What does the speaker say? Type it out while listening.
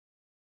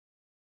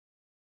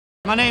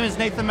My name is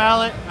Nathan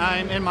Mallett.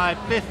 I'm in my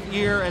 5th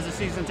year as a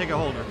season ticket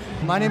holder.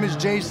 My name is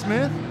Jay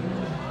Smith.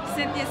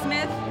 Cynthia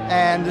Smith.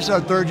 And this is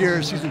our 3rd year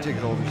as season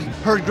ticket holders.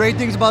 Heard great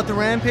things about the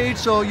Rampage,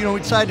 so we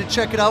decided to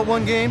check it out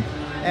one game,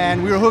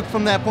 and we were hooked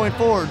from that point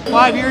forward.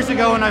 5 years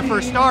ago when I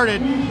first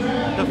started,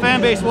 the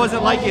fan base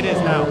wasn't like it is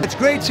now. It's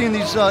great seeing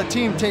these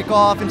teams take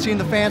off and seeing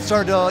the fans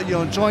start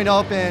to join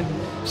up and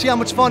see how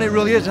much fun it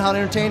really is and how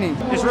entertaining.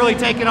 It's really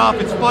taken off.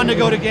 It's fun to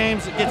go to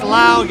games. It gets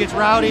loud, it gets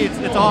rowdy.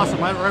 It's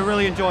awesome. I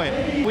really enjoy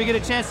it. We get a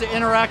chance to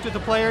interact with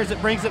the players.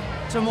 It brings it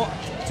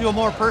to a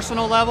more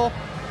personal level.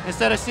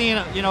 Instead of seeing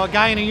a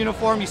guy in a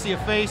uniform, you see a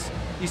face,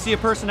 you see a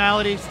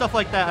personality, stuff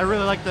like that. I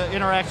really like the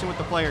interaction with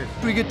the players.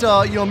 We get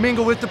to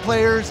mingle with the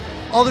players,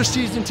 other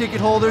season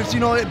ticket holders.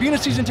 Being a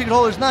season ticket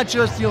holder is not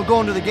just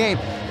going to the game.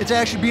 It's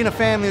actually being a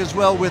family as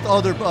well with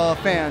other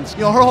fans.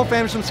 Her whole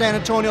family's from San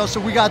Antonio, so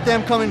we got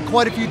them coming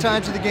quite a few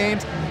times to the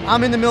games.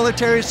 I'm in the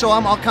military, so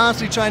I'm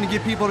constantly trying to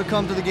get people to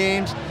come to the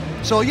games.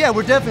 So yeah,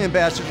 we're definitely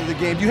ambassadors of the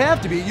game. You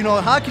have to be.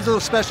 Hockey's a little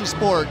special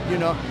sport. You're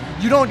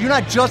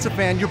not just a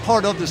fan. You're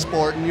part of the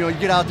sport, and you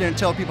get out there and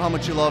tell people how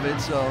much you love it.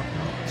 So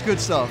it's good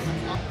stuff.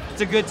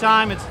 It's a good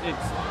time. It's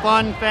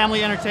fun,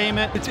 family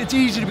entertainment. It's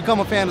easy to become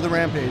a fan of the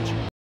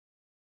Rampage.